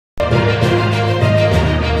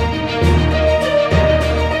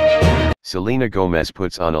Selena Gomez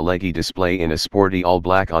puts on a leggy display in a sporty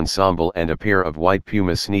all-black ensemble and a pair of white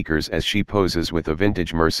Puma sneakers as she poses with a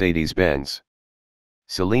vintage Mercedes-Benz.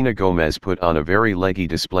 Selena Gomez put on a very leggy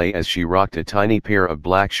display as she rocked a tiny pair of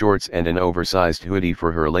black shorts and an oversized hoodie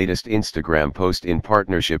for her latest Instagram post in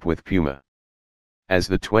partnership with Puma. As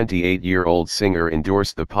the 28-year-old singer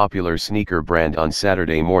endorsed the popular sneaker brand on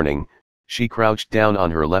Saturday morning, she crouched down on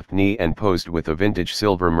her left knee and posed with a vintage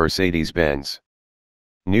silver Mercedes-Benz.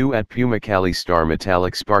 New at Puma Cali Star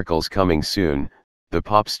Metallic Sparkles coming soon, the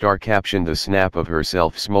pop star captioned the snap of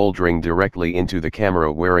herself smoldering directly into the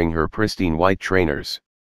camera wearing her pristine white trainers.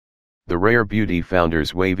 The Rare Beauty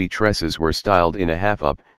founder's wavy tresses were styled in a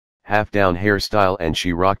half-up, half-down hairstyle and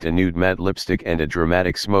she rocked a nude matte lipstick and a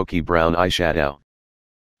dramatic smoky brown eyeshadow.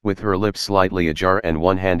 With her lips slightly ajar and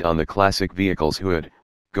one hand on the classic vehicle's hood,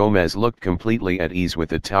 Gomez looked completely at ease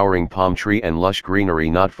with a towering palm tree and lush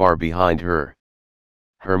greenery not far behind her.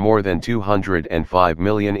 Her more than 205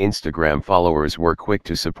 million Instagram followers were quick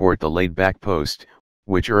to support the laid-back post,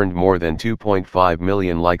 which earned more than 2.5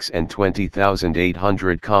 million likes and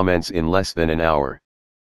 20,800 comments in less than an hour.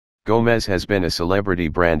 Gomez has been a celebrity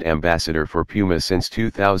brand ambassador for Puma since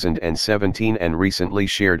 2017 and recently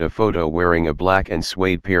shared a photo wearing a black and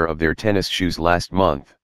suede pair of their tennis shoes last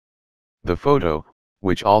month. The photo,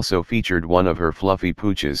 which also featured one of her fluffy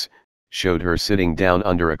pooches, showed her sitting down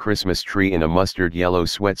under a Christmas tree in a mustard yellow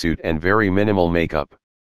sweatsuit and very minimal makeup.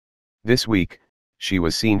 This week, she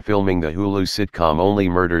was seen filming the Hulu sitcom Only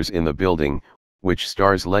Murders in the Building, which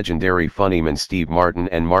stars legendary funnymen Steve Martin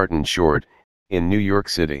and Martin Short, in New York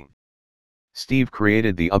City. Steve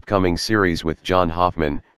created the upcoming series with John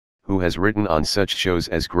Hoffman, who has written on such shows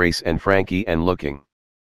as Grace and Frankie and Looking.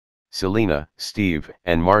 Selena, Steve,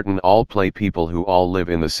 and Martin all play people who all live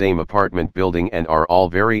in the same apartment building and are all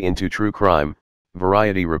very into true crime,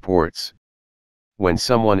 Variety reports. When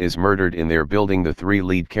someone is murdered in their building, the three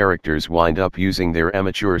lead characters wind up using their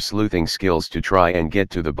amateur sleuthing skills to try and get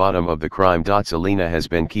to the bottom of the crime. Selena has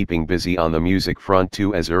been keeping busy on the music front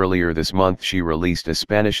too, as earlier this month she released a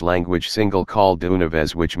Spanish-language single called De una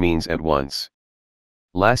vez, which means at once.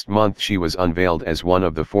 Last month she was unveiled as one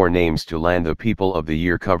of the 4 names to land the People of the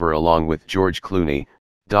Year cover along with George Clooney,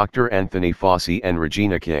 Dr. Anthony Fauci and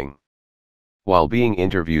Regina King. While being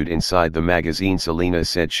interviewed inside the magazine, Selena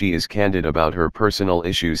said she is candid about her personal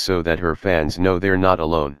issues so that her fans know they're not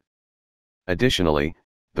alone. Additionally,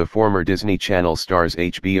 the former Disney Channel Star's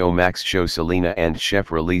HBO Max show Selena and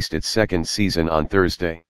Chef released its 2nd season on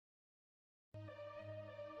Thursday.